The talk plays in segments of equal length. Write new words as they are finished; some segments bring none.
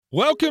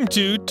Welcome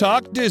to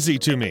Talk Dizzy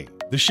to Me,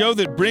 the show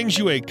that brings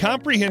you a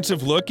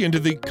comprehensive look into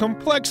the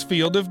complex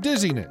field of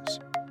dizziness.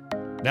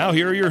 Now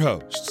here are your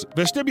hosts,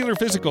 vestibular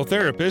physical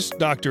therapist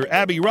Dr.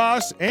 Abby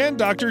Ross and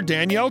Dr.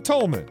 Danielle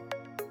Tolman.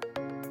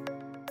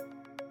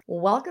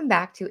 Welcome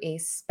back to a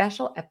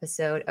special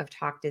episode of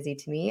Talk Dizzy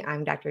to Me.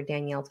 I'm Dr.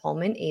 Danielle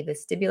Tolman, a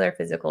vestibular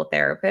physical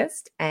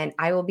therapist, and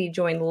I will be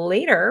joined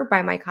later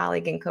by my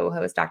colleague and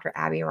co-host, Dr.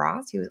 Abby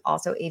Ross, who is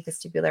also a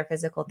vestibular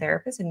physical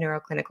therapist and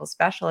neuroclinical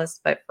specialist.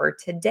 But for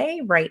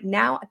today, right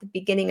now, at the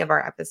beginning of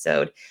our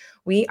episode,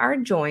 we are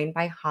joined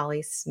by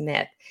Holly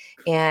Smith.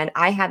 And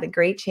I had the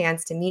great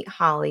chance to meet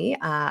Holly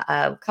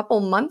a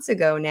couple months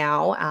ago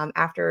now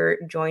after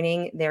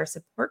joining their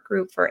support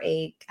group for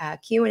a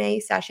Q&A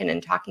session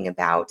and talking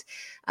about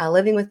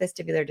living with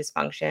vestibular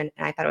dysfunction.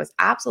 And I thought it was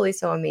absolutely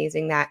so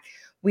amazing that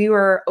we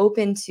were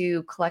open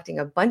to collecting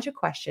a bunch of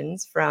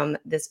questions from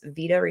this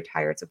VITA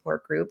retired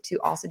support group to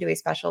also do a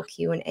special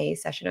Q&A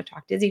session of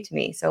Talk Dizzy to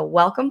Me. So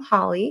welcome,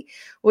 Holly.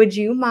 Would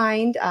you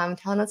mind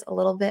telling us a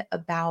little bit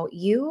about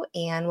you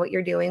and what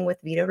you're doing with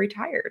VITA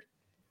retired?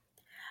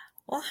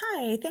 Well,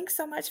 hi. Thanks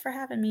so much for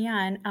having me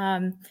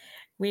on.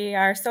 We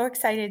are so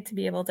excited to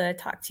be able to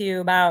talk to you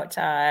about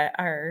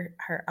our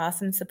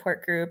awesome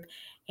support group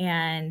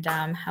and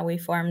how we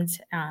formed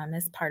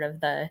as part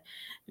of the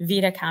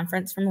VITA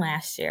conference from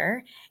last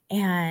year.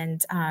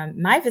 And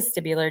my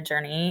vestibular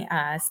journey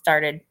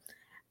started,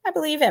 I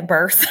believe, at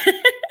birth.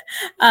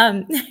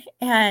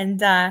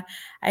 And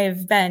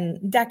I've been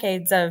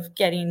decades of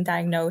getting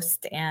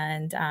diagnosed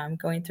and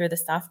going through the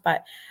stuff,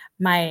 but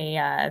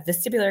my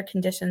vestibular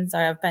conditions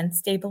have been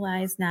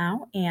stabilized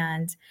now,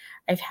 and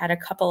I've had a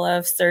couple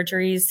of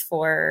surgeries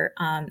for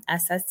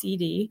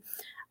SSCD,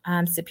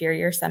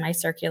 superior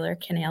semicircular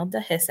canal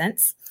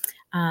dehiscence.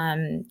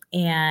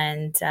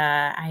 And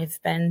I've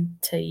been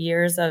to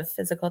years of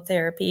physical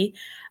therapy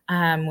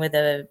with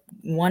a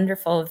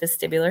wonderful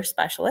vestibular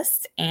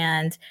specialist,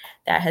 and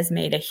that has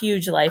made a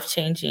huge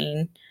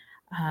life-changing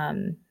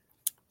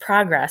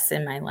progress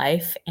in my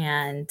life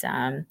and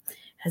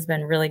has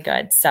been really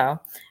good. So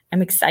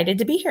I'm excited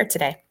to be here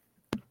today.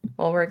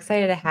 Well, we're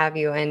excited to have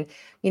you. And,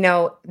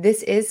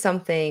 this is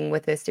something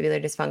with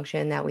vestibular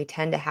dysfunction that we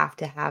tend to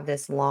have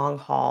this long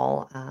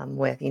haul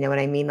with, you know what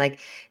I mean? Like,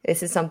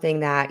 this is something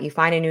that you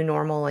find a new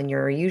normal and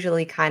you're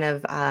usually kind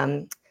of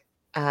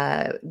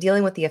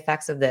dealing with the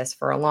effects of this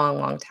for a long,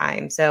 long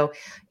time. So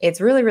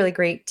it's really, really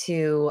great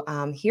to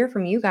hear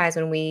from you guys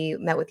when we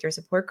met with your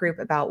support group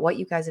about what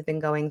you guys have been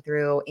going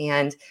through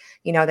and,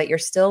 that you're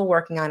still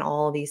working on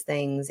all of these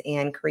things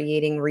and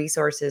creating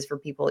resources for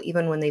people,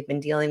 even when they've been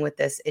dealing with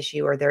this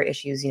issue or their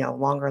issues,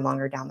 longer and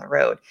longer down the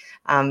road.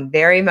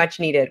 Very much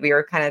needed. We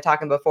were kind of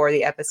talking before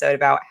the episode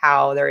about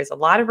how there is a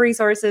lot of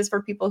resources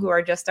for people who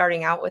are just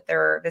starting out with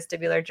their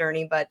vestibular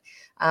journey, but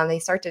they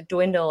start to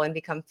dwindle and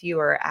become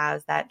fewer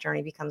as that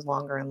journey becomes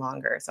longer and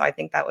longer. So I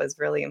think that was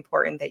really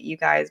important that you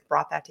guys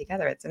brought that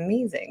together. It's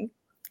amazing.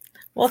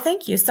 Well,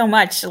 thank you so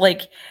much.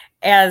 Like,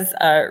 as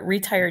a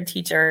retired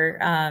teacher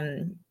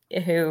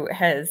who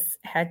has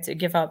had to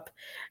give up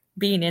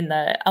being in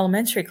the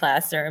elementary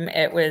classroom,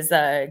 it was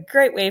a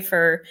great way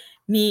for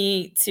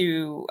me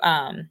to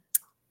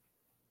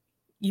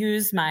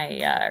use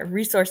my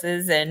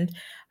resources and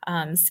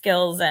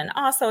skills, and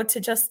also to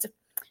just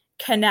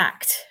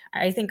connect.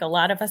 I think a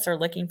lot of us are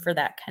looking for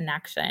that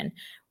connection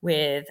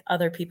with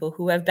other people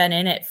who have been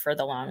in it for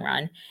the long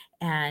run.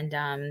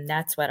 And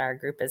that's what our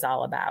group is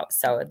all about.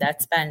 So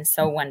that's been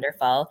so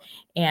wonderful.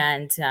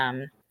 And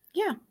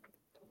yeah.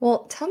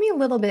 Well, tell me a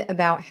little bit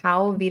about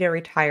how VITA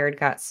Retired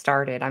got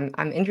started.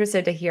 I'm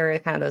interested to hear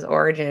kind of those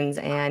origins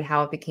and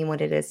how it became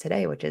what it is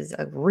today, which is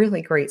a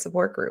really great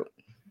support group.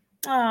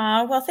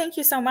 Oh, well, thank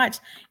you so much.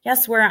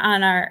 Yes,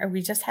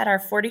 we just had our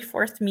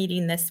 44th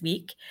meeting this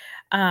week.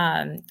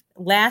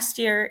 Last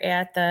year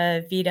at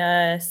the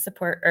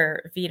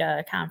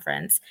VITA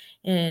conference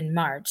in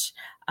March,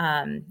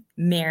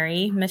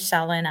 Mary,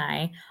 Michelle, and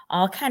I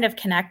all kind of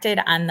connected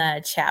on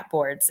the chat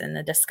boards and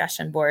the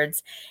discussion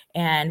boards,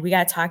 and we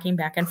got talking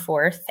back and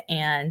forth.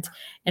 And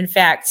in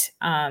fact,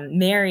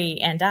 Mary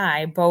and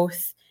I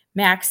both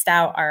maxed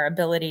out our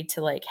ability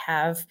to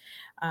have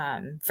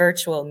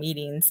virtual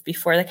meetings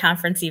before the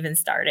conference even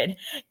started.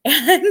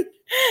 And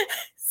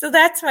so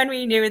that's when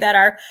we knew that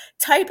our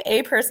type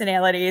A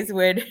personalities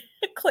would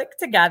click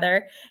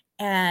together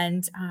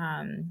and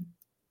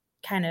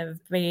kind of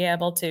be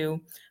able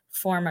to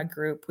form a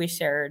group. We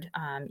shared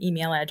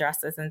email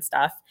addresses and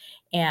stuff.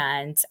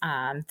 And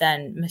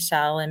then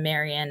Michelle and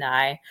Mary and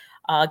I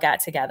all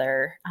got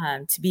together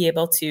to be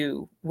able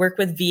to work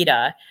with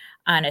VITA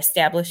on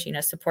establishing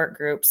a support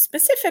group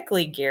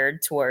specifically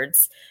geared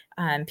towards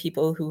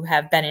people who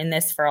have been in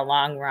this for a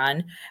long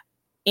run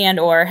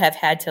and or have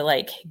had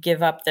to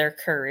give up their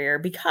career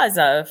because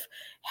of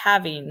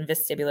having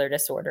vestibular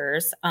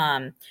disorders.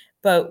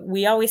 But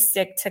we always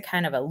stick to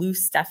kind of a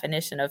loose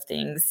definition of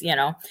things,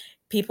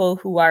 people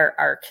who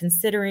are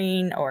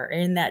considering or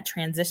in that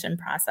transition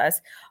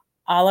process.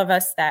 All of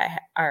us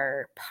that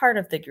are part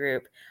of the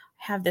group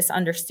have this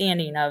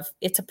understanding of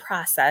it's a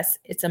process,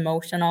 it's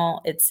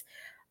emotional, it's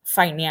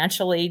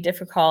financially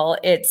difficult.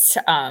 It's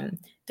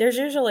there's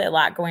usually a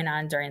lot going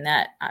on during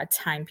that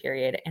time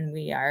period, and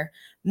we are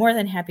more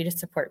than happy to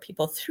support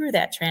people through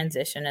that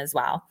transition as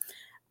well.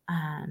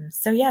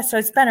 So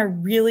it's been a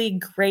really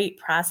great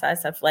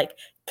process of like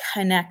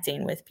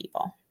connecting with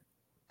people.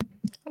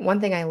 One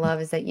thing I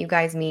love is that you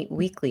guys meet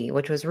weekly,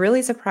 which was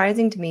really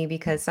surprising to me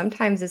because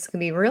sometimes this can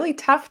be really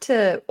tough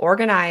to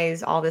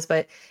organize all this.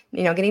 But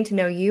getting to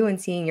know you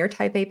and seeing your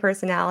Type A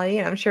personality,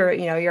 and I'm sure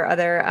your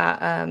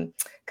other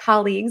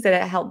colleagues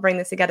that helped bring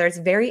this together, it's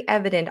very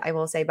evident. I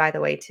will say, by the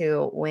way,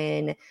 too,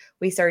 when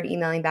we started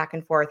emailing back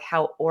and forth,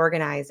 how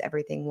organized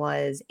everything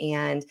was,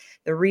 and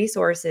the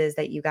resources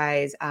that you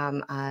guys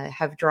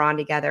have drawn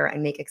together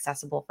and make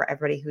accessible for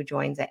everybody who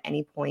joins at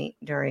any point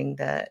during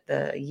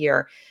the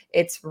year.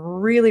 It's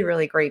really,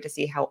 really great to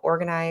see how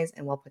organized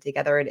and well put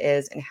together it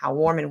is and how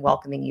warm and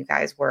welcoming you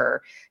guys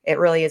were. It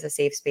really is a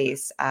safe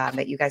space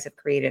that you guys have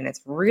created, and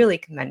it's really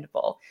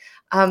commendable.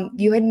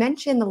 You had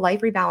mentioned the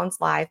Life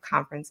Rebalance Live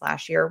conference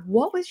last year.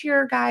 What was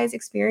your guys'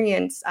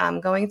 experience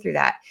going through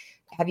that?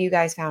 Have you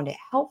guys found it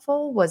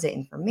helpful? Was it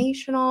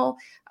informational?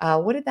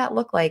 What did that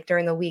look like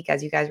during the week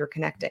as you guys were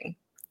connecting?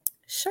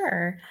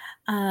 Sure.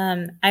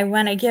 I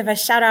want to give a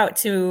shout out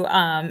to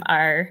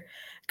our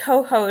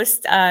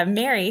co-host,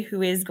 Mary,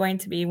 who is going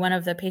to be one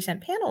of the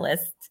patient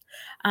panelists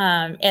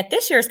at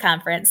this year's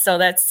conference. So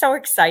that's so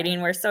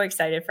exciting. We're so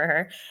excited for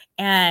her.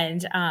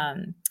 And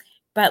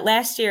but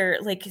last year,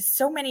 like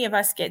so many of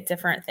us get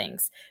different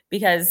things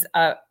because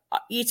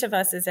each of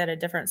us is at a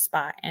different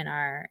spot in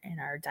our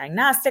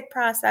diagnostic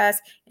process,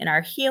 in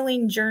our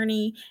healing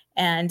journey.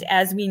 And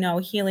as we know,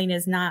 healing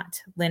is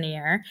not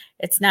linear.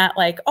 It's not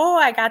like, oh,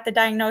 I got the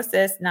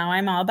diagnosis, now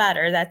I'm all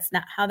better. That's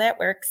not how that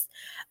works.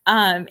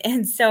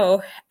 And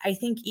so I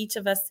think each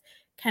of us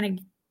kind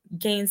of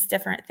gains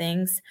different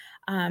things.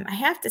 I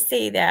have to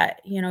say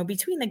that,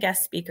 between the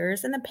guest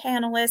speakers and the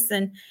panelists,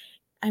 and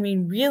I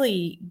mean,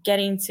 really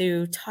getting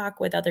to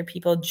talk with other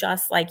people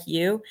just like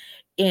you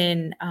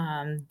in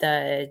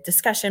the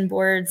discussion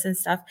boards and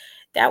stuff,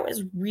 that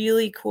was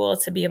really cool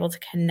to be able to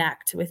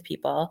connect with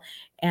people.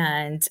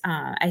 And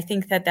I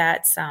think that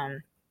that's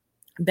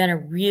been a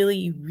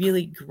really,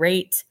 really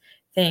great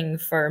thing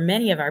for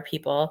many of our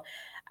people.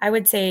 I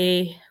would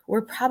say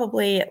we're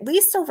probably at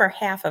least over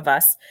half of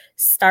us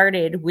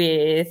started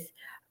with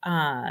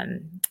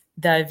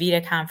the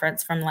VITA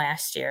conference from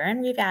last year,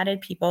 and we've added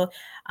people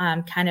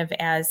kind of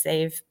as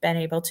they've been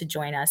able to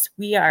join us.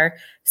 We are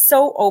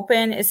so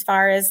open as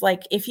far as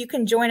like, if you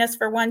can join us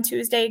for one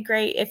Tuesday,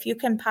 great. If you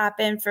can pop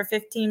in for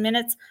 15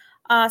 minutes,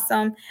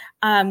 awesome.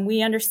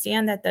 We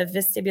understand that the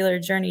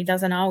vestibular journey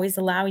doesn't always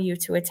allow you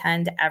to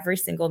attend every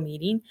single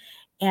meeting,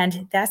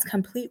 and that's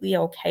completely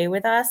okay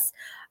with us.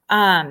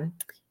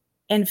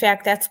 In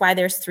fact, that's why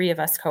there's 3 of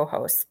us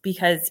co-hosts,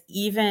 because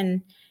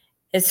even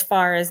as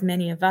far as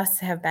many of us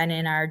have been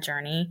in our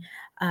journey,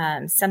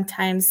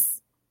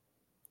 sometimes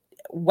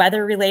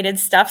weather-related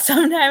stuff,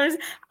 sometimes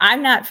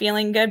I'm not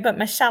feeling good, but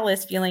Michelle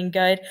is feeling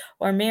good,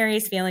 or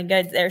Mary's feeling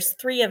good. There's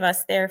 3 of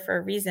us there for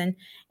a reason.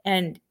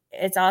 And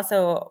it's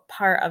also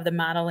part of the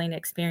modeling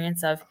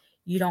experience of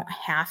you don't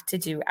have to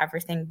do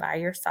everything by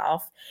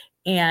yourself.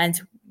 And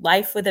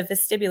life with a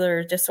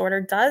vestibular disorder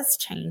does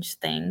change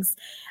things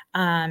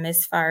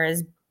as far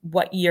as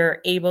what you're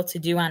able to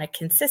do on a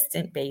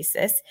consistent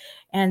basis.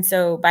 And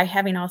so by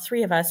having all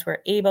 3 of us, we're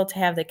able to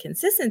have the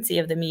consistency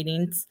of the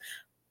meetings,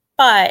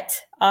 but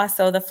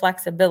also the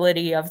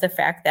flexibility of the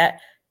fact that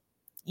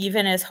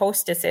even as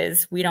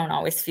hostesses, we don't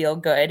always feel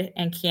good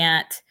and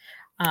can't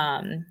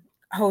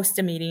host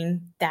a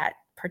meeting that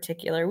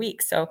particular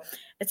week. So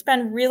it's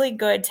been really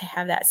good to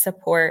have that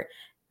support.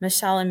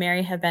 Michelle and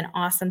Mary have been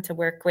awesome to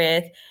work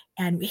with,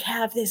 and we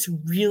have this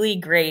really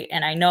great,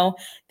 and I know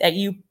that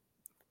you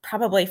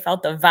probably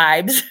felt the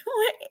vibes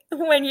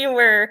when you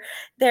were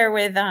there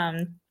with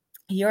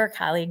your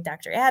colleague,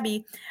 Dr.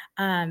 Abby.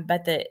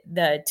 But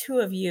the 2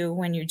 of you,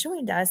 when you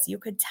joined us, you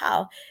could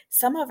tell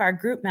some of our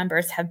group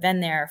members have been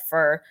there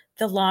for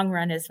the long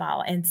run as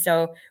well. And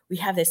so we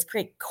have this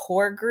great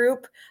core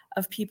group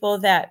of people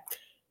that,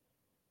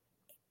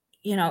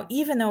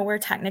 even though we're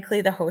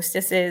technically the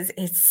hostesses,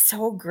 it's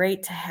so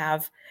great to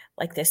have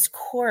like this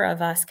core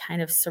of us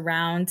kind of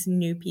surround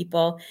new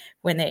people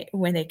when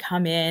they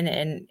come in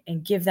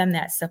and give them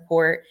that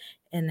support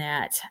and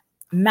that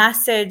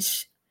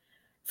message.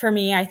 For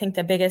me, I think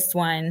the biggest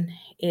one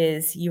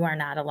is you are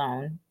not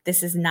alone.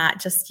 This is not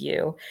just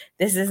you.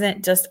 This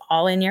isn't just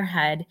all in your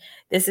head.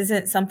 This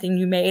isn't something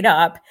you made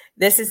up.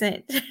 This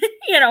isn't,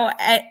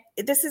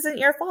 this isn't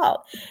your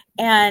fault.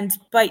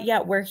 But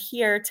yet we're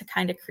here to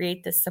kind of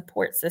create this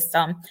support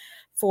system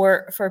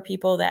for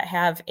people that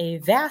have a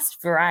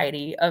vast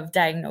variety of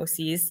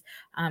diagnoses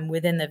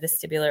within the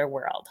vestibular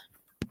world.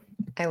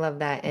 I love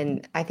that.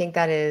 And I think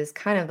that is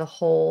kind of the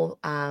whole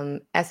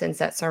essence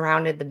that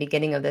surrounded the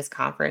beginning of this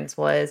conference,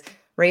 was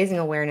raising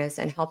awareness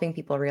and helping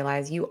people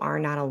realize you are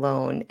not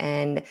alone.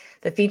 And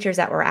the features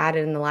that were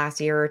added in the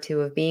last year or 2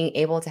 of being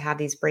able to have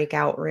these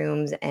breakout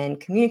rooms and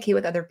communicate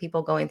with other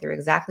people going through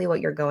exactly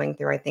what you're going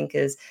through, I think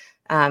is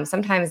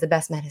sometimes the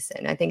best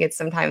medicine. I think it's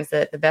sometimes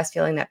the best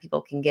feeling that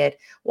people can get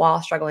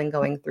while struggling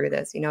going through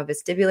this.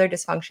 Vestibular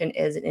dysfunction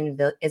is an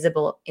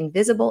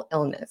invisible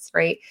illness,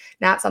 right?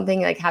 Not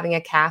something like having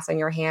a cast on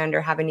your hand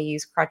or having to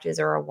use crutches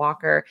or a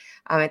walker.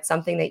 It's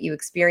something that you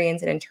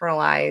experience and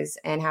internalize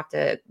and have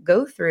to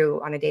go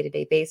through on a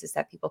day-to-day basis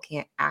that people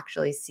can't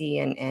actually see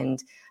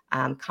and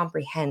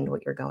comprehend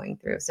what you're going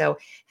through. So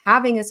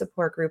having a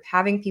support group,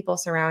 having people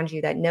surround you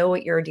that know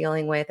what you're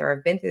dealing with or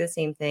have been through the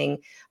same thing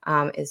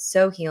is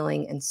so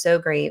healing and so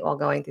great while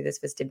going through this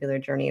vestibular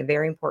journey, a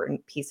very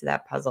important piece of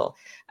that puzzle.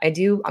 I'm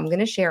going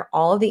to share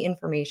all of the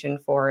information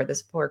for the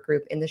support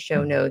group in the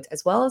show notes,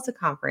 as well as the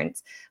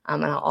conference.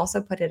 And I'll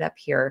also put it up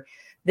here.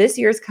 This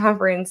year's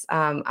conference,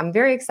 I'm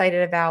very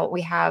excited about.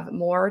 We have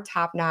more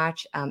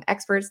top-notch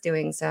experts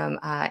doing some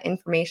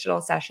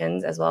informational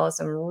sessions, as well as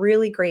some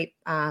really great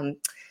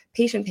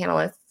patient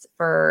panelists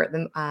for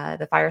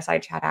the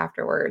fireside chat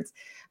afterwards.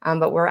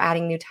 But we're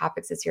adding new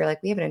topics this year.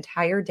 Like we have an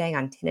entire day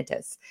on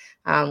tinnitus,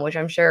 which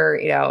I'm sure,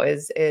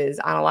 is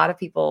on a lot of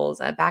people's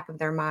back of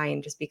their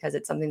mind, just because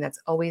it's something that's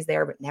always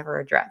there, but never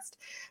addressed.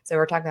 So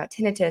we're talking about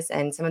tinnitus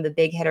and some of the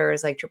big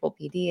hitters like triple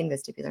PD and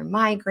vestibular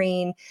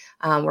migraine.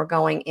 We're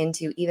going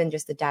into even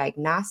just the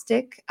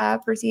diagnostic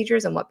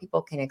procedures and what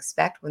people can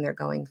expect when they're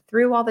going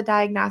through all the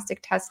diagnostic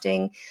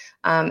testing.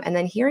 And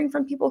then hearing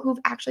from people who've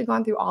actually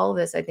gone through all of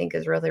this, I think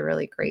is really,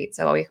 really great.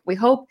 So we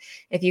hope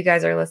if you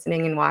guys are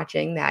listening and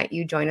watching that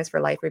you join us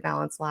for Life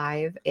Rebalance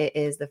Live. It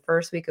is the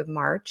first week of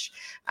March,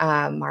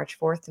 March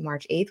 4th to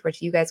March 8th,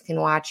 which you guys can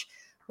watch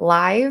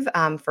live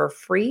for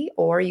free,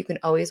 or you can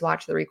always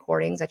watch the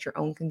recordings at your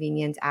own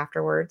convenience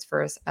afterwards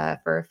for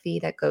a fee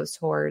that goes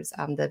towards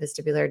the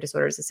Vestibular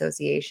Disorders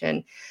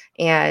Association.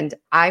 And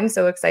I'm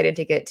so excited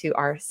to get to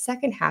our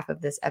second half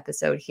of this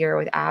episode here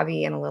with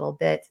Abby in a little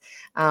bit,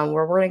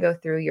 where we're going to go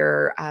through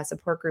your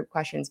support group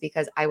questions,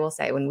 because I will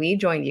say when we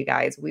joined you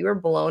guys, we were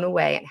blown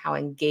away at how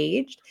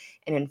engaged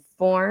and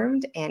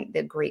informed and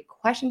the great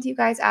questions you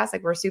guys asked.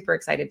 Like we're super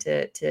excited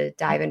to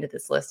dive into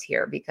this list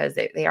here because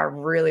they are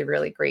really,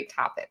 really great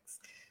topics.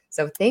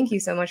 So thank you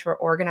so much for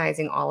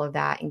organizing all of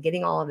that and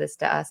getting all of this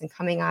to us and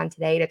coming on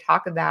today to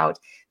talk about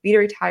Vita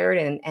Retired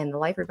and the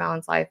Life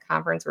Rebalance Live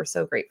conference. We're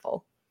so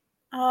grateful.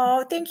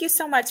 Oh, thank you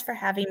so much for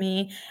having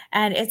me.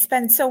 And it's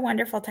been so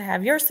wonderful to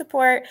have your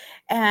support.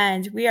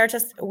 And we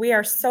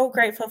are so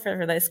grateful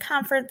for this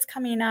conference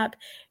coming up.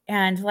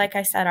 And like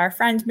I said, our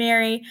friend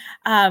Mary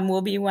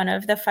will be one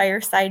of the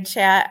fireside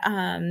chat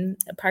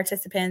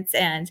participants,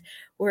 and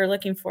we're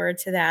looking forward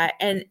to that.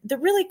 And the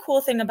really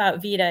cool thing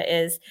about Vita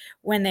is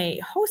when they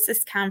host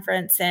this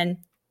conference and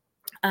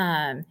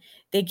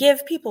they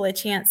give people a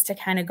chance to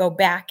kind of go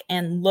back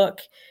and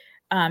look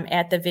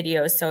at the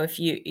videos. So if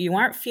you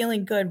aren't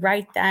feeling good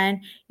right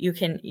then, you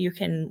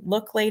can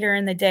look later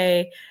in the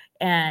day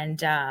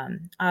and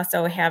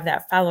also have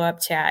that follow-up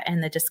chat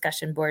and the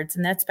discussion boards.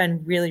 And that's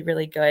been really,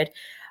 really good.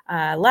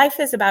 Life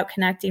is about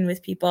connecting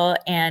with people,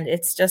 and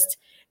it's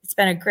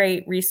been a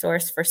great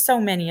resource for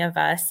so many of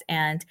us.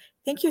 And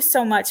thank you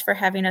so much for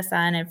having us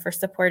on and for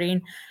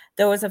supporting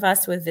those of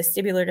us with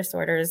vestibular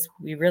disorders.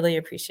 We really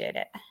appreciate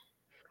it.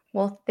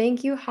 Well,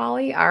 thank you,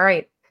 Holly. All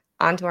right,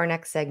 on to our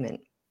next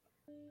segment.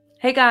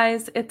 Hey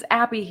guys, it's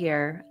Abby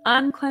here.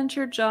 Unclench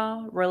your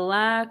jaw,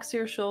 relax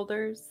your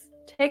shoulders,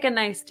 take a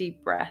nice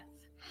deep breath.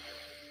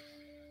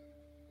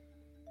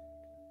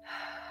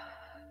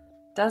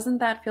 Doesn't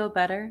that feel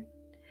better?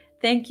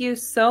 Thank you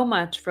so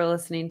much for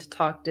listening to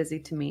Talk Dizzy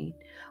to Me.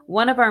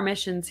 One of our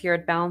missions here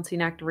at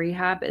Balancing Act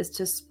Rehab is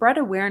to spread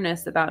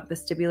awareness about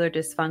vestibular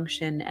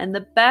dysfunction, and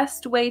the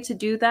best way to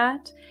do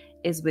that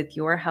is with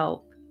your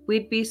help.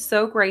 We'd be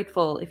so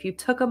grateful if you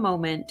took a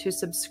moment to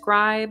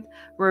subscribe,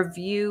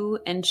 review,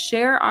 and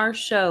share our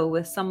show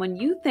with someone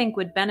you think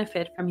would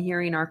benefit from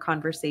hearing our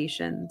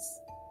conversations.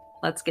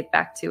 Let's get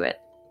back to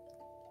it.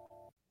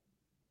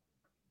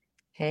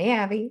 Hey,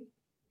 Abby.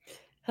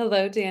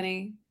 Hello,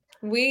 Danny.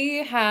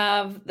 We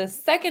have the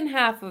second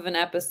half of an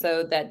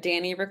episode that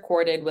Danny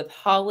recorded with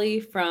Holly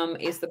from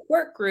a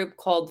support group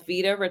called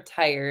Vita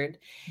Retired.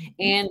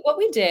 And what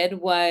we did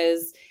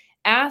was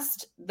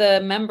asked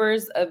the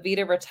members of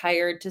Vita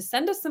Retired to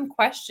send us some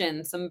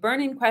questions, some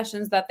burning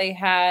questions that they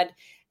had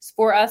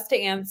for us to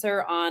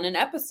answer on an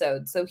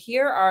episode. So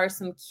here are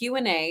some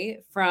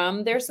Q&A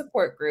from their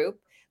support group,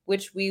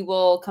 which we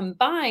will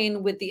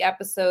combine with the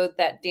episode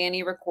that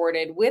Danny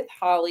recorded with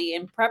Holly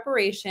in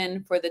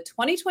preparation for the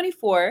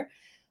 2024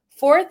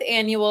 fourth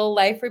annual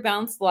Life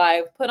Rebalance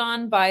Live put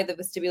on by the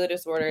Vestibular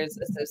Disorders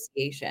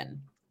Association.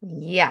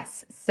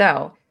 Yes.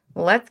 So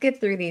let's get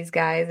through these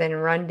guys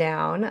and run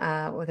down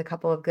with a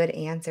couple of good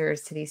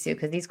answers to these two,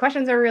 because these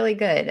questions are really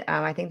good.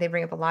 I think they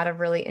bring up a lot of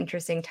really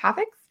interesting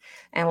topics,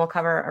 and we'll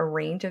cover a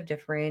range of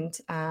different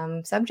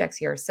subjects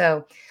here.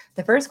 So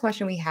the first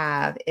question we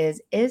have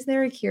is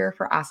there a cure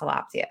for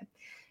oscillopsia?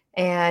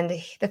 And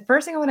the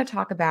first thing I want to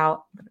talk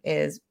about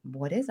is,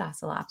 what is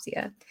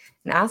oscillopsia?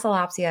 And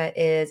oscillopsia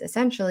is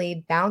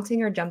essentially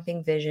bouncing or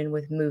jumping vision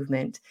with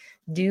movement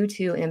due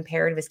to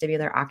impaired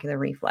vestibular ocular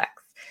reflex.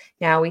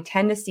 Now, we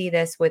tend to see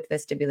this with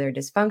vestibular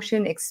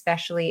dysfunction,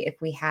 especially if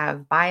we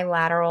have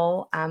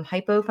bilateral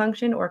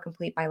hypofunction or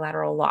complete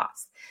bilateral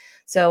loss.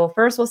 So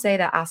first, we'll say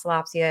that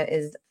oscillopsia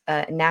is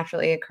a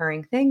naturally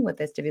occurring thing with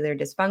vestibular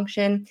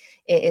dysfunction.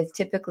 It is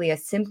typically a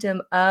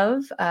symptom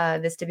of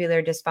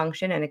vestibular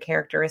dysfunction and a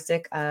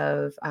characteristic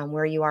of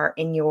where you are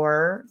in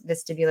your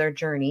vestibular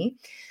journey.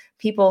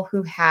 People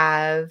who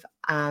have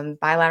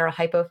bilateral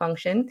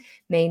hypofunction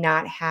may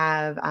not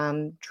have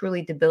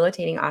truly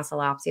debilitating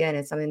oscillopsia, and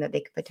it's something that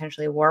they could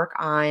potentially work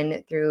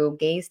on through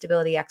gaze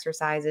stability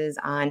exercises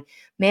on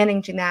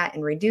managing that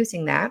and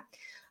reducing that.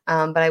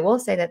 But I will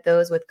say that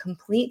those with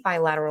complete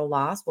bilateral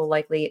loss will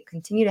likely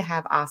continue to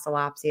have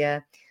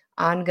oscillopsia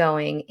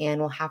ongoing and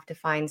will have to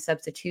find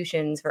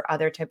substitutions for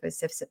other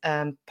types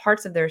of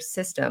parts of their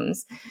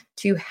systems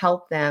to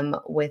help them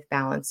with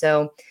balance.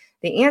 So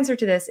the answer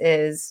to this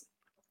is,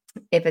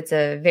 if it's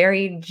a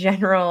very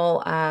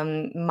general,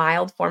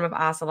 mild form of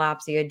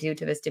oscillopsia due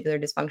to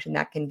vestibular dysfunction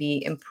that can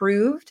be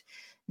improved,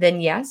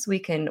 then yes, we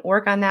can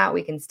work on that.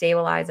 We can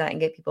stabilize that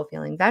and get people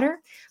feeling better.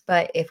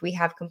 But if we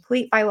have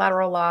complete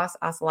bilateral loss,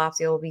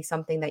 oscillopsia will be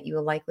something that you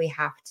will likely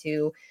have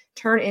to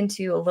turn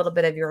into a little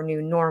bit of your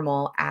new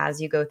normal as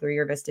you go through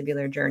your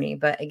vestibular journey.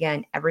 But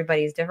again,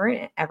 everybody's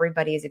different.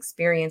 Everybody's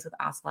experience with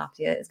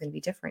oscillopsia is going to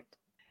be different.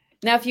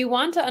 Now, if you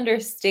want to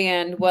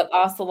understand what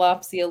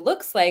oscillopsia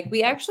looks like,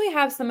 we actually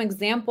have some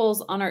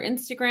examples on our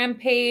Instagram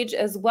page,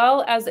 as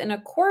well as in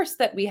a course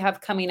that we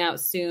have coming out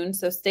soon.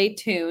 So stay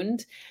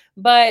tuned.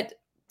 But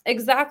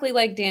exactly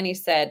like Danny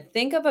said,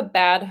 think of a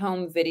bad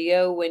home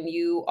video when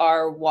you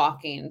are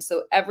walking.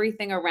 So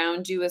everything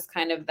around you is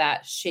kind of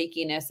that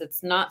shakiness.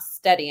 It's not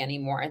steady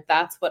anymore.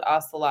 That's what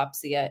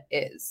oscillopsia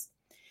is.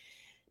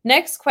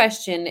 Next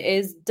question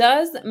is,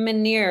 does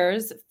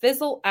Meniere's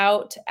fizzle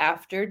out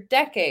after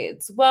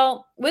decades?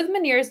 Well, with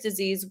Meniere's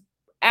disease,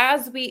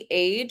 as we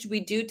age,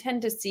 we do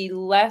tend to see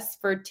less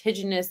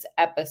vertiginous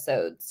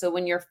episodes. So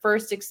when you're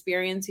first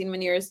experiencing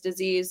Meniere's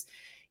disease,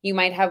 you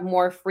might have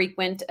more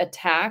frequent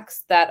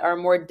attacks that are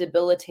more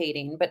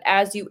debilitating. But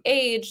as you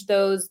age,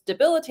 those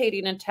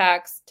debilitating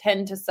attacks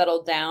tend to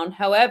settle down.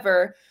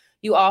 However,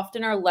 you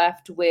often are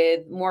left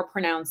with more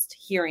pronounced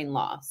hearing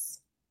loss,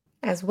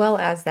 as well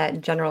as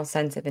that general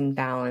sense of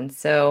imbalance.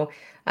 So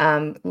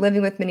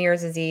living with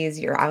Meniere's disease,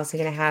 you're obviously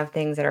going to have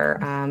things that are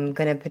going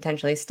to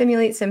potentially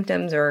stimulate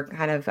symptoms or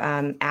kind of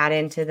add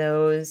into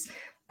those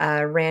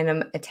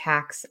random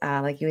attacks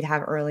like you would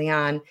have early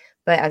on.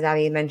 But as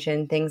Abby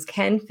mentioned, things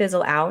can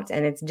fizzle out,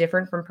 and it's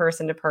different from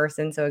person to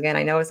person. So again,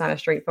 I know it's not a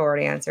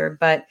straightforward answer,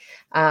 but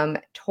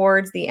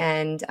towards the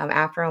end,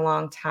 after a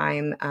long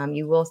time,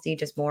 you will see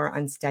just more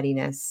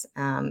unsteadiness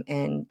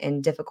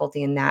and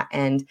difficulty in that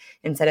end,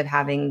 instead of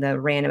having the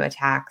random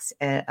attacks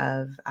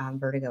of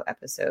vertigo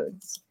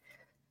episodes.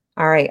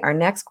 All right, our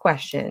next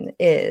question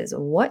is,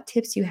 what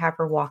tips do you have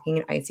for walking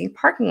in icy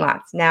parking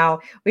lots? Now,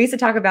 we used to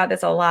talk about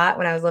this a lot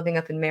when I was living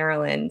up in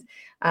Maryland.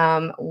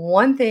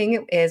 One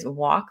thing is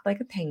walk like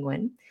a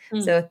penguin.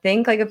 So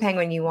think like a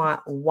penguin. You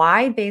want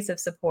wide base of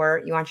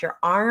support. You want your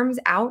arms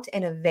out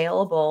and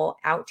available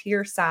out to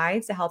your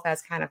sides to help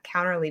as kind of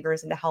counter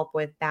levers and to help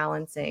with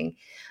balancing.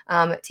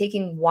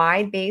 Taking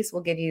wide base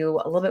will give you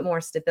a little bit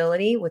more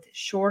stability with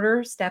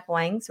shorter step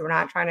lengths. So we're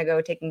not trying to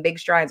go taking big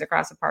strides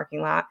across a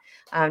parking lot,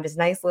 just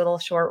nice little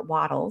short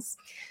waddles.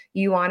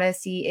 You want to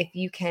see if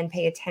you can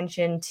pay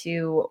attention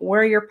to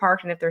where you're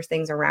parked and if there's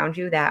things around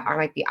you that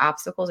might be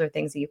obstacles or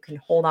things that you can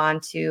hold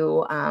on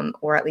to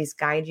or at least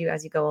guide you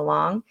as you go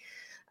along.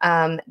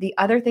 The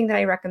other thing that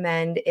I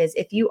recommend is,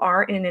 if you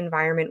are in an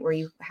environment where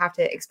you have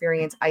to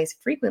experience ice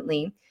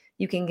frequently,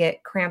 you can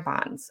get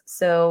crampons.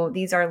 So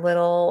these are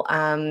little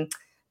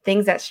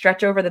things that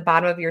stretch over the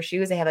bottom of your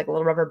shoes. They have like a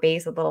little rubber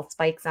base with little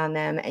spikes on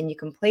them, and you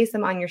can place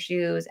them on your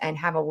shoes and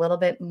have a little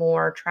bit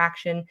more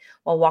traction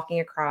while walking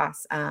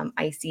across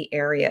icy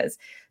areas.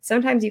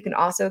 Sometimes you can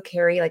also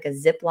carry like a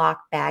Ziploc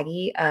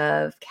baggie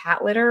of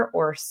cat litter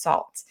or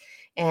salt,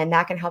 and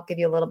that can help give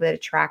you a little bit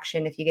of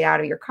traction. If you get out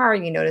of your car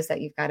and you notice that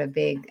you've got a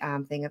big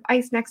thing of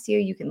ice next to you,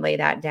 you can lay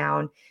that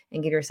down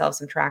and give yourself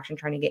some traction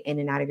trying to get in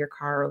and out of your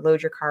car, or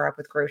load your car up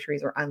with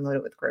groceries or unload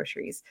it with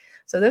groceries.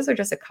 So those are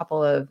just a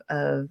couple of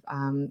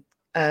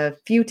a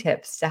few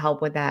tips to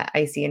help with that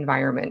icy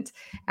environment.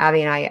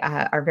 Abby and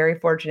I are very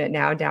fortunate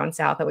now down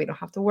south that we don't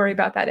have to worry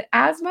about that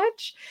as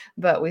much,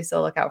 but we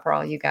still look out for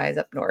all you guys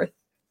up north.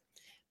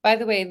 By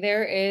the way,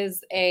 there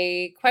is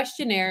a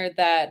questionnaire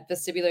that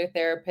vestibular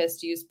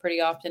therapists use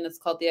pretty often. It's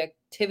called the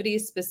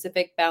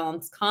Activity-Specific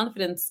Balanced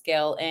Confidence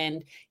Scale,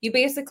 and you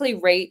basically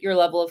rate your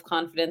level of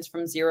confidence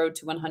from 0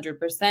 to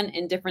 100%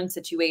 in different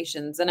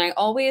situations. And I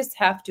always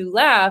have to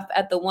laugh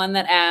at the one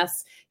that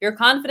asks your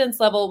confidence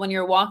level when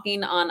you're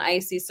walking on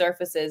icy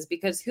surfaces,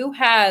 because who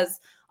has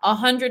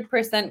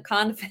 100%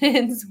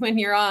 confidence when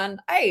you're on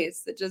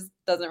ice? It just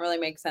doesn't really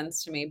make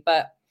sense to me.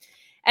 But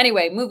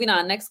anyway, moving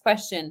on. Next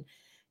question.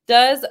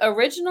 Does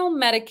original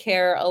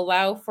Medicare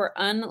allow for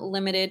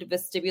unlimited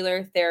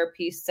vestibular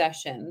therapy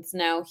sessions?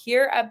 Now,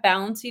 here at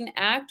Balancing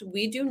Act,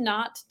 we do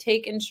not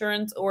take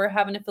insurance or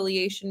have an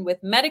affiliation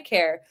with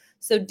Medicare.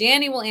 So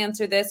Danny will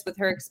answer this with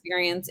her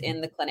experience in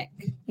the clinic.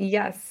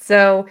 Yes.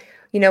 So,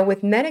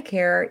 with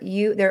Medicare,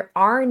 there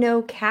are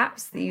no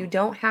caps. You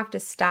don't have to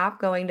stop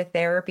going to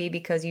therapy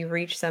because you've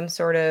reached some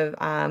sort of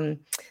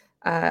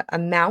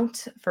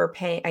amount for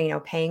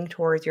paying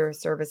towards your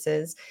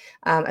services.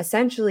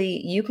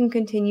 Essentially, you can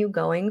continue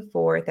going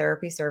for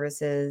therapy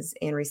services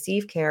and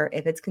receive care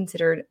if it's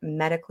considered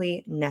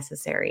medically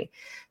necessary.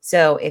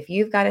 So, if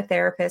you've got a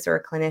therapist or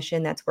a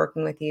clinician that's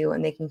working with you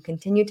and they can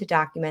continue to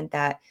document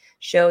that,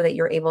 show that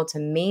you're able to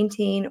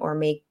maintain or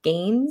make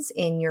gains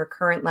in your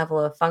current level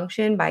of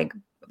function by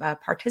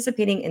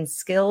participating in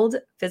skilled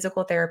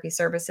physical therapy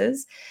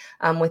services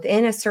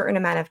within a certain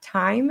amount of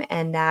time,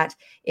 and that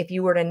if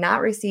you were to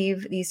not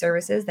receive these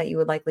services, that you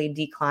would likely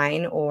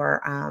decline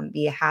or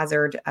be a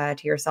hazard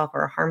to yourself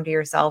or a harm to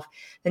yourself,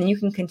 then you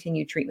can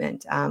continue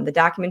treatment. The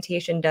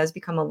documentation does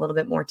become a little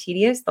bit more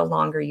tedious the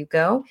longer you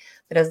go,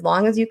 but as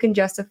long as you can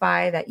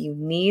justify that you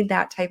need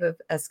that type of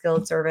a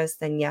skilled service,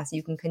 then yes,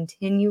 you can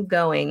continue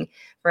going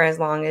for as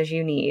long as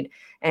you need.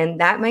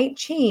 And that might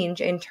change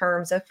in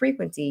terms of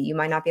frequency. You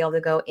might not be able to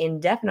go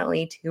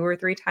indefinitely 2 or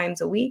 3 times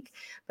a week,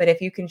 but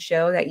if you can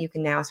show that you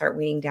can now start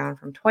weaning down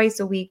from twice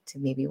a week to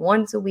maybe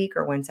once a week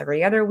or once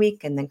every other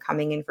week, and then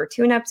coming in for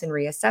tune-ups and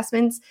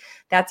reassessments,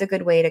 that's a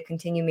good way to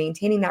continue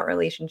maintaining that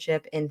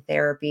relationship in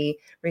therapy,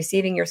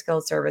 receiving your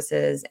skilled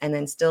services, and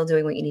then still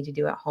doing what you need to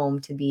do at home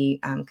to be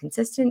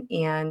consistent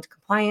and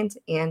compliant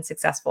and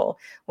successful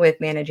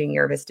with managing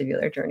your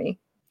vestibular journey.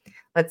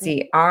 Let's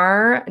see,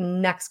 our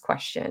next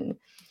question.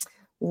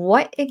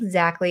 What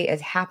exactly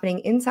is happening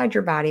inside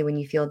your body when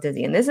you feel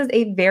dizzy? And this is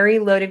a very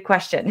loaded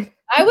question.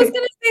 I was going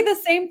to say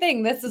the same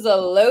thing. This is a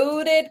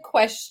loaded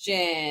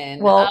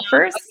question. Well,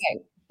 first,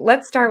 okay.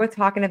 Let's start with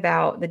talking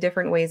about the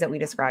different ways that we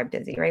describe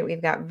dizzy, right?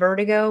 We've got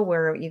vertigo,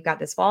 where you've got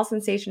this false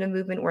sensation of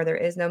movement where there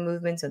is no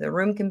movement. So the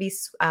room can be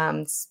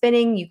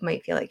spinning. You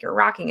might feel like you're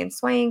rocking and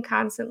swaying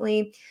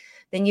constantly.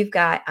 Then you've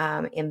got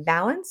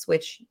imbalance,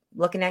 which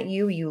looking at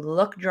you, you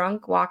look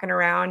drunk walking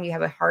around. You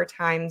have a hard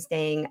time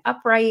staying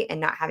upright and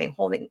not having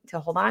hold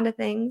on to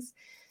things.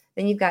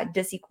 Then you've got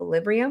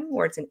disequilibrium,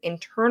 where it's an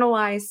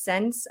internalized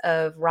sense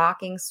of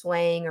rocking,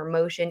 swaying, or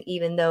motion,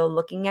 even though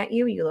looking at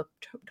you, you look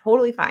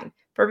totally fine,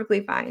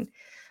 perfectly fine.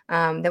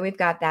 Then we've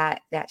got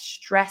that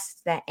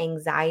stress, that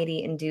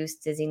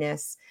anxiety-induced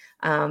dizziness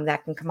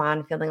that can come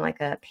on feeling like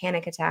a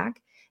panic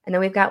attack. And then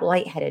we've got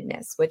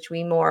lightheadedness, which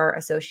we more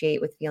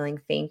associate with feeling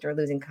faint or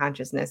losing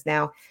consciousness.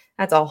 Now,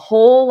 that's a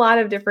whole lot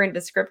of different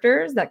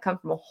descriptors that come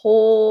from a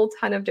whole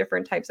ton of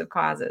different types of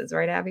causes,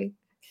 right, Abby?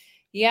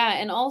 Yeah.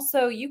 And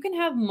also, you can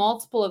have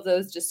multiple of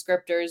those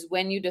descriptors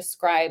when you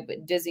describe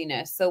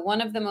dizziness. So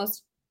one of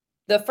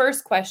the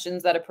first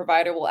questions that a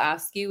provider will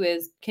ask you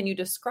is, can you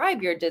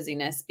describe your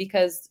dizziness?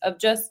 Because of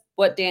just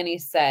what Danny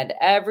said,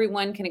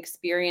 everyone can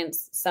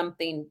experience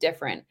something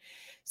different.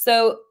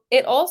 So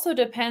it also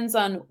depends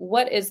on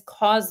what is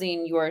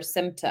causing your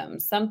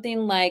symptoms. Something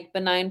like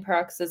benign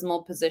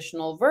paroxysmal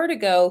positional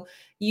vertigo,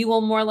 you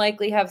will more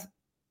likely have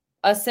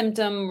a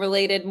symptom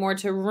related more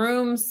to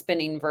room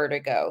spinning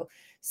vertigo.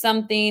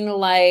 Something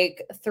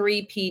like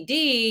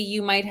 3PD,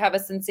 you might have a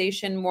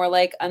sensation more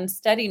like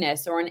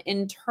unsteadiness or an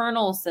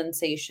internal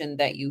sensation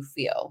that you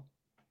feel.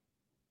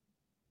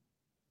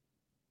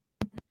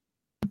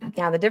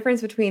 Now, the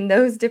difference between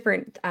those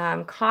different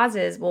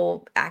causes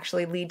will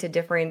actually lead to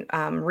different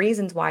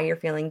reasons why you're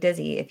feeling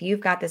dizzy. If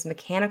you've got this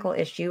mechanical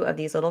issue of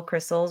these little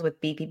crystals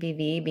with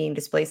BPPV being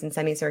displaced in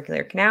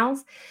semicircular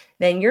canals,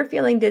 then you're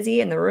feeling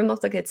dizzy and the room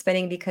looks like it's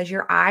spinning because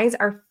your eyes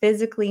are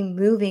physically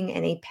moving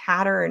in a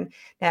pattern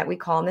that we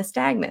call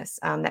nystagmus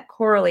that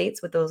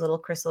correlates with those little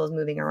crystals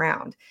moving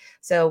around.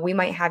 So we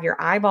might have your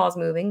eyeballs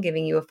moving,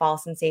 giving you a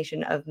false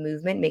sensation of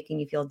movement, making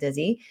you feel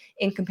dizzy.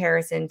 In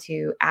comparison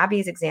to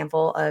Abby's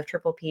example of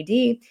triple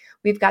PD,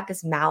 we've got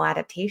this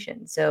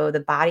maladaptation. So the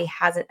body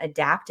hasn't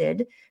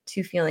adapted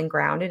to feeling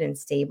grounded and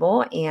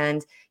stable.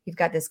 And you've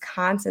got this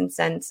constant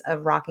sense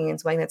of rocking and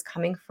swaying that's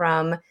coming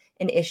from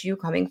an issue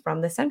coming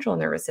from the central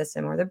nervous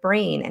system or the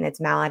brain, and its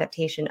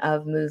maladaptation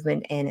of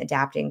movement and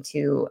adapting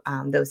to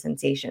those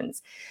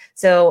sensations.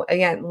 So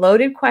again,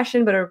 loaded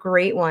question, but a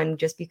great one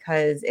just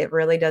because it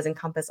really does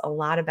encompass a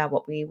lot about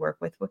what we work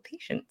with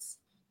patients.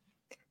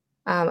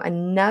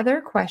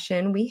 Another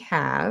question we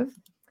have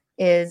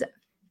is,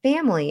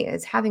 family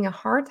is having a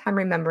hard time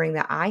remembering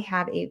that I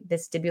have a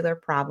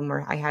vestibular problem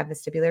or I have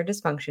vestibular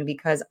dysfunction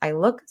because I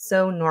look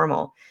so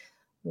normal.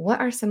 What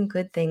are some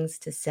good things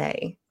to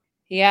say?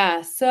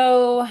 Yeah,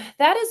 so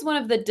that is one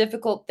of the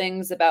difficult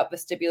things about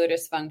vestibular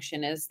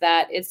dysfunction is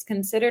that it's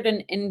considered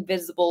an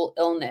invisible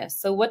illness.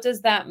 So what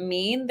does that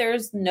mean?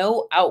 There's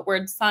no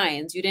outward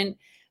signs. You didn't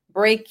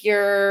break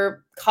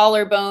your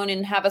collarbone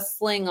and have a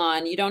sling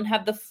on. You don't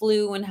have the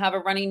flu and have a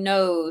runny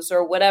nose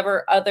or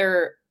whatever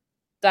other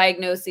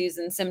diagnoses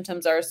and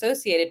symptoms are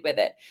associated with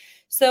it.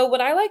 So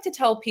what I like to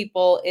tell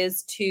people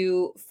is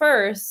to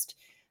first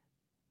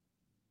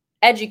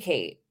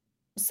educate.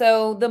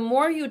 So the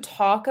more you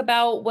talk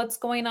about what's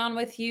going on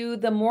with you,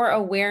 the more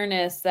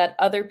awareness that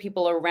other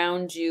people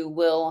around you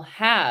will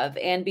have.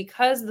 And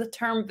because the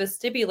term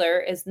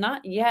vestibular is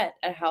not yet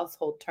a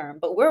household term,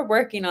 but we're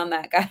working on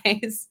that,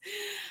 guys.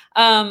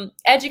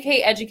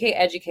 Educate, educate,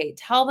 educate.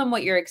 Tell them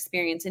what you're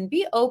experiencing and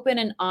be open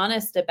and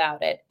honest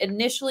about it.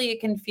 Initially,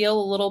 it can feel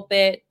a little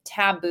bit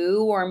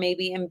taboo or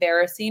maybe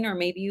embarrassing, or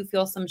maybe you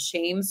feel some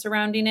shame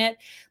surrounding it.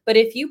 But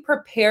if you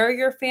prepare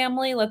your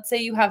family, let's say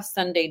you have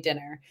Sunday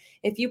dinner,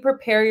 if you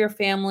prepare your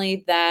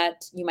family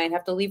that you might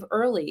have to leave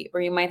early,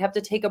 or you might have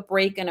to take a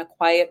break in a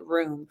quiet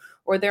room,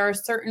 or there are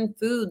certain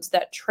foods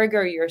that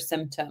trigger your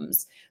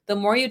symptoms, the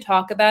more you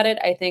talk about it,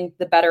 I think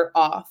the better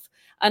off.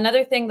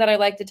 Another thing that I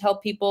like to tell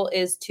people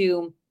is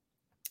to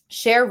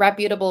share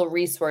reputable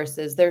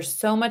resources. There's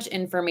so much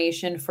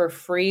information for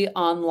free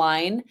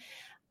online.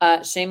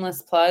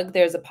 Shameless plug,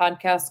 there's a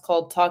podcast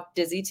called Talk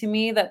Dizzy to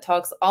Me that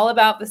talks all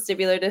about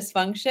vestibular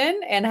dysfunction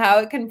and how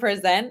it can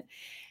present.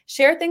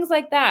 Share things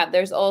like that.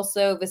 There's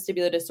also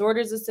Vestibular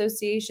Disorders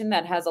Association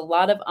that has a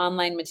lot of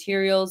online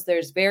materials.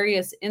 There's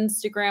various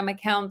Instagram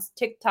accounts,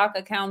 TikTok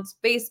accounts,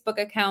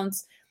 Facebook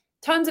accounts,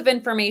 tons of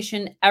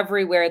information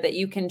everywhere that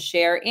you can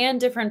share,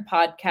 and different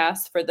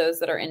podcasts for those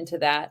that are into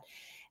that.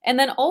 And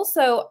then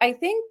also, I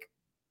think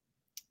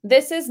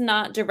this is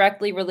not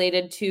directly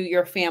related to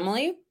your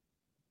family,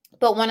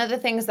 but one of the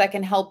things that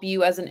can help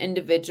you as an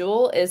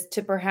individual is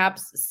to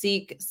perhaps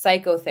seek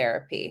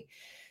psychotherapy.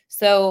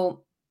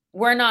 So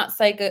we're not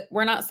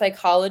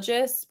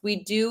psychologists.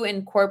 We do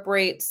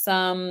incorporate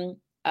some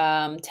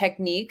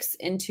techniques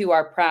into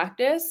our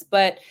practice,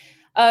 but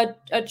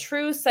a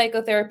true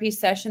psychotherapy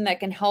session that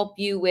can help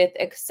you with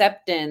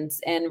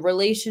acceptance and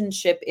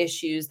relationship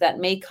issues that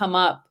may come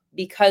up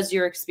because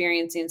you're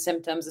experiencing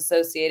symptoms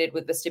associated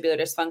with vestibular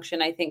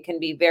dysfunction, I think can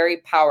be very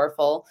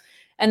powerful.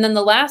 And then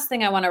the last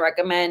thing I want to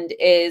recommend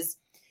is,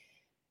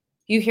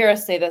 you hear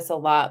us say this a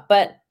lot,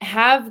 but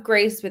have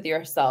grace with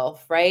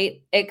yourself,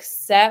 right?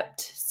 Accept,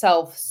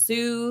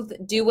 self-soothe,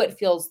 do what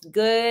feels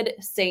good,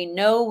 say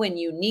no when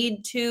you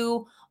need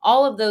to.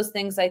 All of those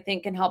things I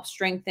think can help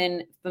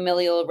strengthen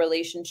familial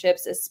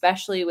relationships,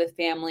 especially with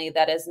family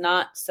that is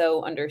not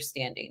so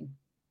understanding.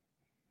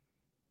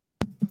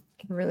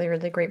 Really,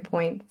 really great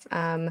points.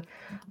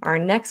 Our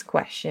next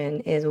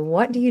question is,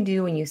 what do you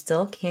do when you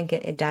still can't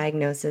get a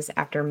diagnosis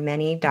after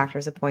many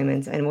doctor's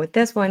appointments? And with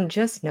this one,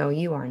 just know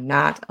you are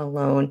not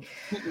alone.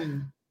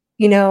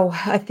 You know,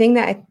 a thing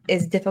that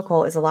is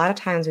difficult is a lot of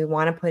times we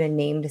want to put a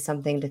name to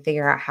something to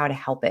figure out how to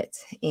help it.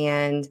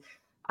 And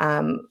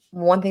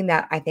one thing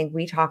that I think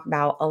we talk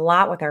about a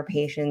lot with our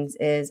patients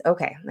is,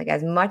 okay, like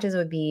as much as it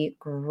would be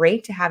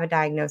great to have a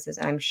diagnosis,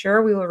 and I'm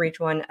sure we will reach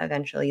one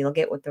eventually, you'll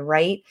get with the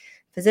right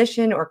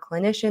physician or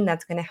clinician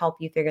that's going to help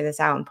you figure this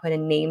out and put a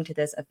name to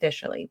this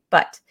officially.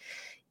 But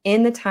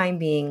in the time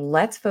being,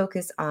 let's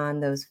focus on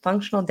those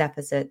functional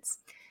deficits,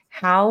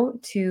 how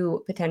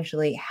to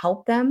potentially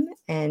help them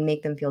and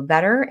make them feel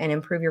better and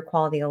improve your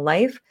quality of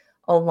life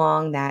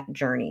along that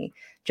journey.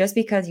 Just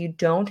because you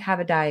don't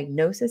have a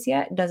diagnosis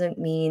yet doesn't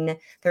mean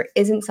there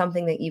isn't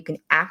something that you can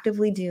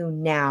actively do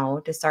now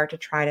to start to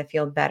try to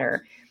feel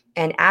better.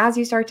 And as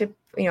you start to,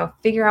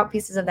 figure out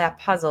pieces of that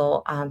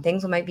puzzle,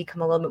 things might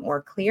become a little bit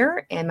more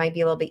clear and might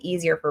be a little bit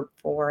easier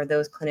for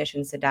those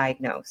clinicians to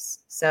diagnose.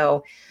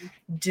 So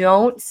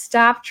don't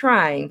stop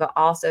trying, but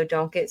also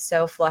don't get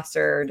so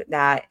flustered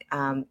that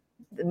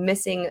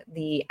missing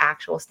the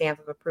actual stamp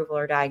of approval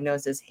or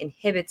diagnosis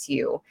inhibits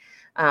you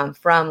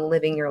from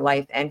living your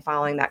life and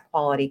following that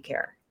quality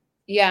care.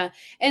 Yeah.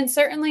 And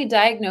certainly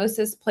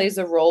diagnosis plays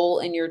a role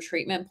in your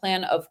treatment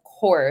plan, of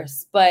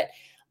course, but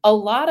a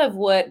lot of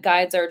what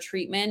guides our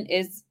treatment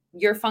is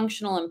your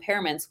functional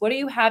impairments. What are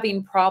you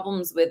having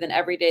problems with in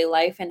everyday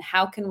life, and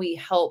how can we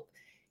help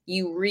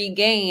you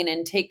regain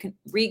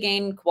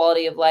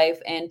quality of life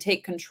and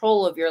take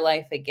control of your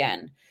life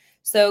again?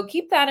 So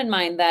keep that in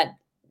mind, that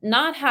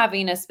not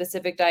having a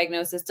specific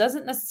diagnosis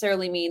doesn't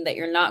necessarily mean that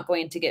you're not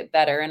going to get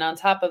better. And on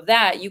top of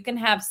that, you can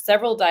have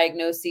several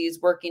diagnoses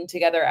working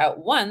together at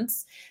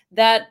once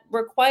that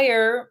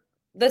require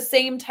the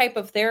same type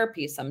of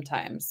therapy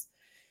sometimes.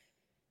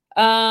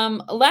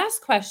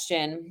 Last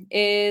question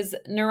is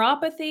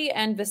neuropathy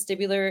and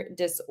vestibular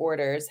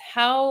disorders.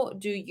 How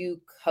do you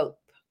cope?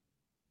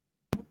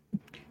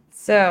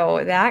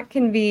 So that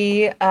can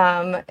be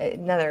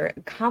another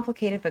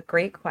complicated but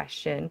great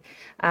question.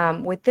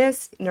 With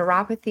this,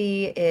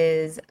 neuropathy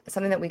is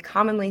something that we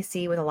commonly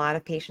see with a lot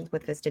of patients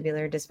with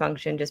vestibular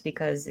dysfunction, just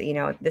because,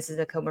 this is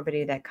a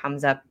comorbidity that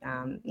comes up,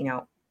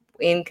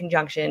 in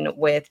conjunction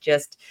with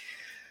just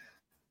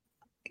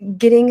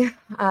getting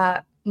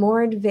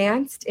more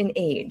advanced in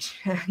age,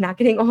 not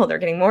getting older,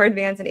 getting more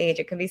advanced in age.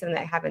 It can be something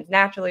that happens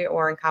naturally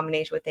or in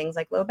combination with things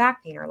like low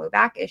back pain or low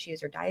back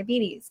issues or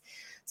diabetes.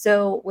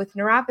 So with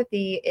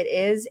neuropathy, it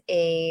is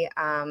a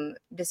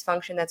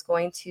dysfunction that's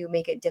going to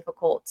make it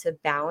difficult to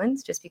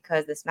balance, just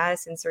because the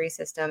somatosensory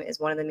system is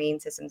one of the main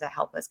systems that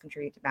help us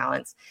contribute to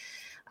balance.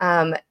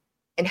 And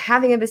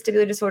having a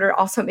vestibular disorder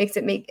also makes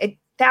it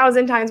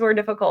 1,000 times more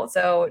difficult.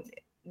 So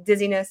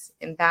dizziness,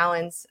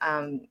 imbalance,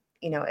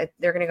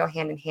 they're going to go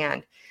hand in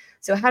hand.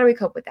 So how do we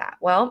cope with that?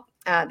 Well,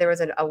 there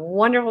was a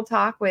wonderful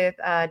talk with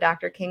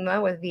Dr.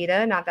 Kingma with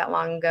Vita not that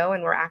long ago,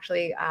 and we're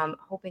actually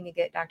hoping to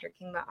get Dr.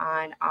 Kingma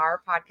on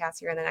our podcast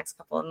here in the next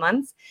couple of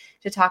months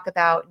to talk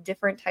about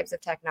different types of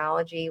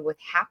technology with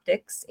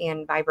haptics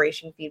and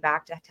vibration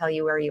feedback to tell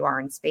you where you are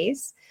in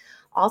space.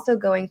 Also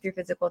going through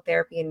physical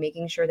therapy and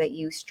making sure that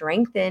you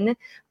strengthen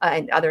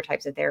and other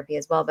types of therapy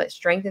as well, but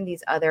strengthen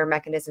these other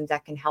mechanisms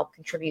that can help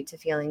contribute to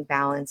feeling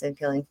balanced and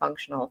feeling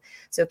functional.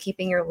 So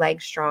keeping your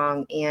legs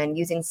strong and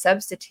using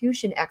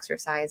substitution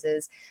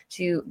exercises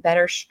to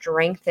better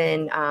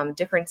strengthen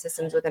different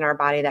systems within our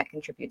body that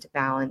contribute to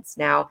balance.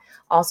 Now,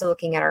 also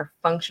looking at our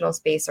functional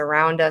space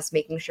around us,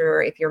 making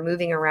sure if you're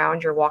moving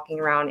around, you're walking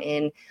around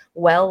in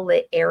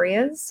well-lit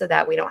areas so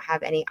that we don't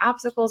have any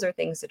obstacles or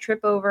things to trip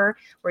over.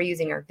 We're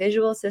using our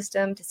visual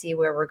system to see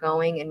where we're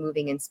going and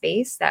moving in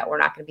space, that we're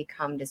not going to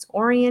become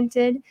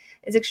disoriented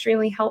is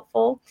extremely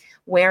helpful.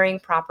 Wearing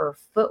proper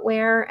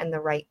footwear and the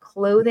right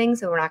clothing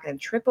so we're not going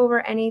to trip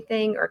over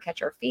anything or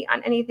catch our feet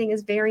on anything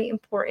is very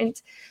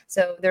important.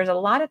 So there's a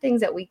lot of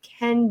things that we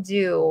can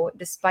do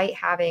despite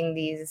having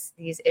these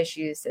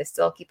issues to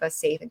still keep us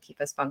safe and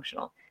keep us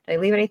functional. Did I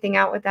leave anything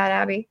out with that,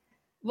 Abby?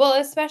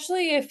 Well,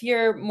 especially if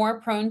you're more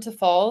prone to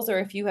falls or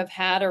if you have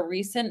had a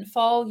recent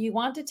fall, you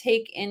want to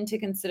take into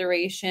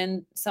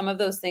consideration some of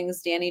those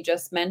things Danny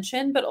just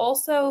mentioned, but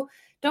also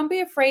don't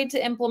be afraid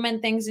to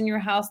implement things in your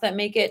house that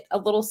make it a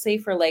little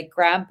safer, like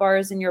grab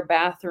bars in your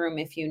bathroom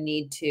if you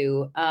need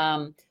to.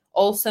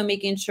 Also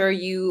making sure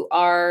you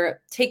are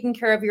taking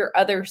care of your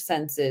other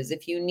senses.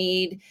 If you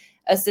need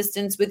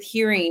assistance with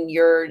hearing,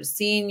 you're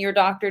seeing your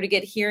doctor to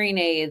get hearing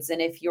aids.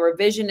 And if your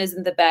vision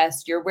isn't the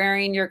best, you're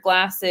wearing your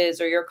glasses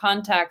or your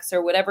contacts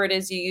or whatever it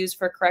is you use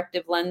for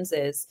corrective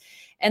lenses.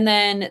 And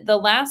then the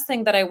last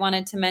thing that I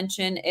wanted to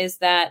mention is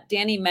that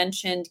Danny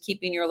mentioned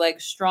keeping your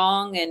legs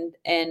strong,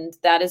 and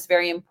that is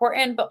very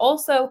important, but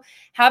also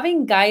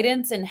having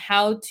guidance in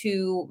how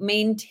to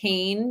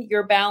maintain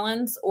your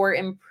balance or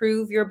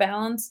improve your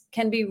balance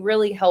can be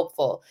really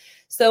helpful.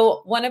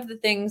 So one of the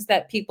things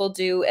that people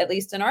do, at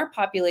least in our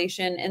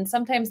population, and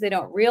sometimes they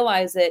don't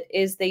realize it,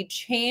 is they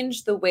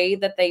change the way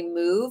that they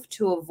move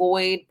to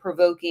avoid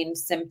provoking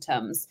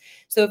symptoms.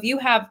 So if you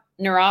have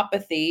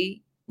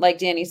neuropathy, like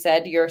Danny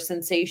said, your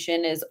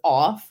sensation is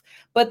off.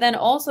 But then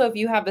also if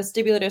you have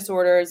vestibular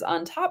disorders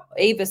on top,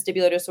 a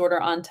vestibular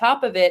disorder on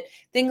top of it,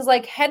 things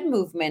like head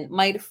movement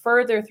might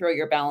further throw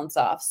your balance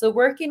off. So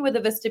working with a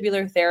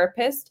vestibular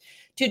therapist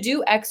to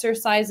do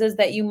exercises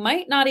that you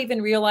might not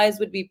even realize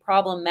would be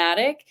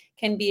problematic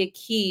can be a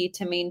key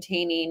to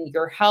maintaining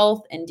your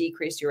health and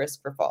decrease your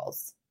risk for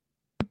falls.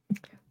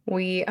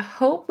 We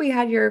hope we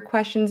had your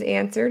questions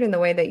answered in the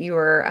way that you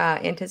were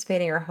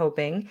anticipating or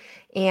hoping.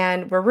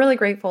 And we're really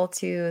grateful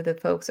to the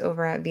folks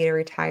over at Vita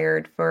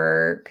Retired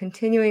for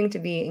continuing to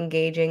be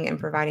engaging and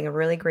providing a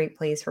really great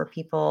place for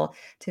people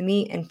to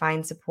meet and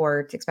find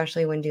support,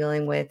 especially when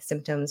dealing with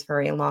symptoms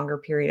for a longer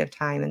period of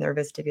time in their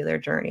vestibular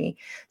journey.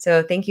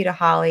 So thank you to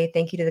Holly.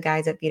 Thank you to the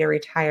guys at Vita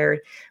Retired.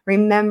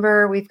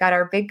 Remember, we've got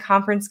our big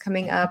conference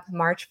coming up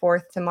March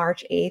 4th to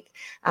March 8th.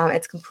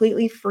 It's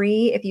completely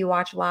free if you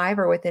watch live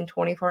or within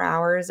 24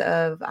 hours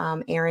of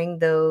airing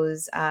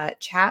those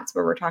chats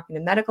where we're talking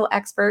to medical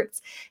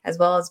experts as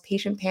well as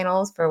patient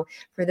panels. For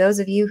those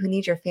of you who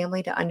need your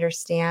family to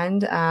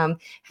understand,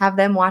 have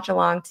them watch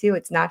along too.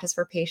 It's not just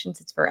for patients,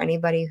 it's for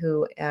anybody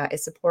who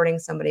is supporting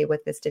somebody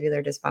with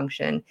vestibular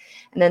dysfunction.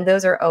 And then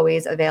those are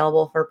always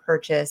available for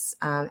purchase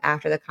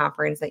after the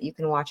conference that you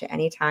can watch at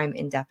any time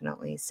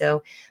indefinitely.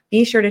 So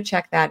be sure to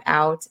check that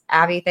out.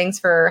 Abby, thanks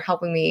for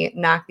helping me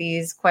knock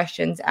these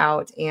questions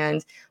out.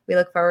 And we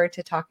look forward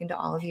to talking to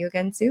all of you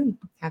again soon.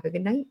 Have a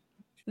good night.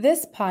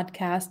 This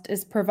podcast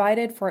is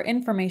provided for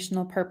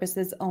informational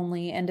purposes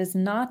only and is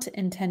not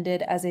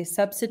intended as a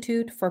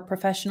substitute for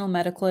professional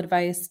medical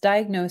advice,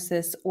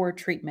 diagnosis, or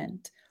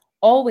treatment.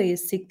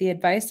 Always seek the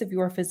advice of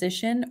your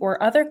physician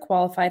or other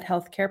qualified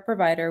healthcare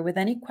provider with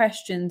any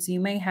questions you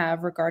may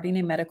have regarding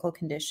a medical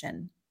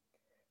condition.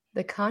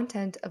 The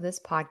content of this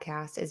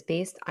podcast is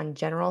based on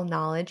general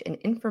knowledge and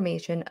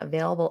information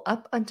available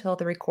up until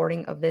the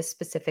recording of this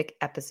specific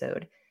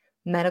episode.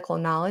 Medical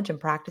knowledge and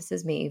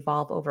practices may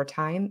evolve over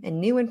time, and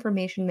new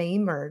information may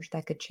emerge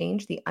that could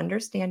change the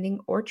understanding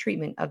or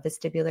treatment of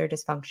vestibular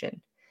dysfunction.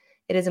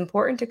 It is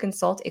important to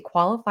consult a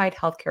qualified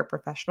healthcare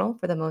professional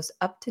for the most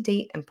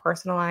up-to-date and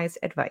personalized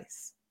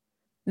advice.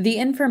 The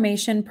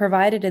information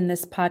provided in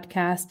this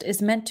podcast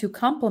is meant to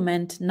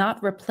complement,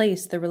 not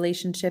replace, the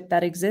relationship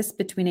that exists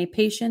between a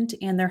patient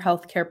and their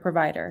healthcare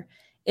provider.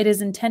 It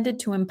is intended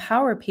to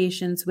empower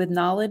patients with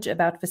knowledge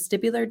about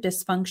vestibular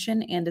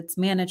dysfunction and its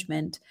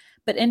management,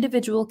 but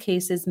individual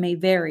cases may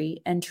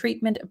vary, and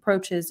treatment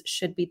approaches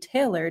should be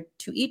tailored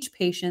to each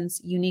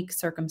patient's unique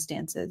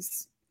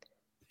circumstances.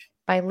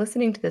 By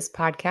listening to this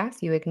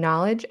podcast, you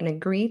acknowledge and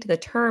agree to the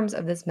terms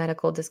of this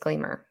medical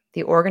disclaimer.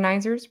 The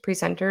organizers,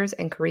 presenters,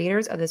 and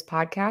creators of this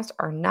podcast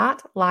are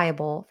not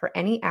liable for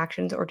any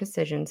actions or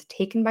decisions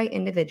taken by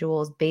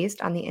individuals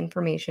based on the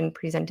information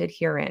presented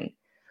herein.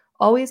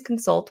 Always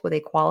consult with a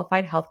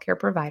qualified healthcare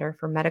provider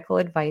for medical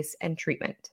advice and treatment.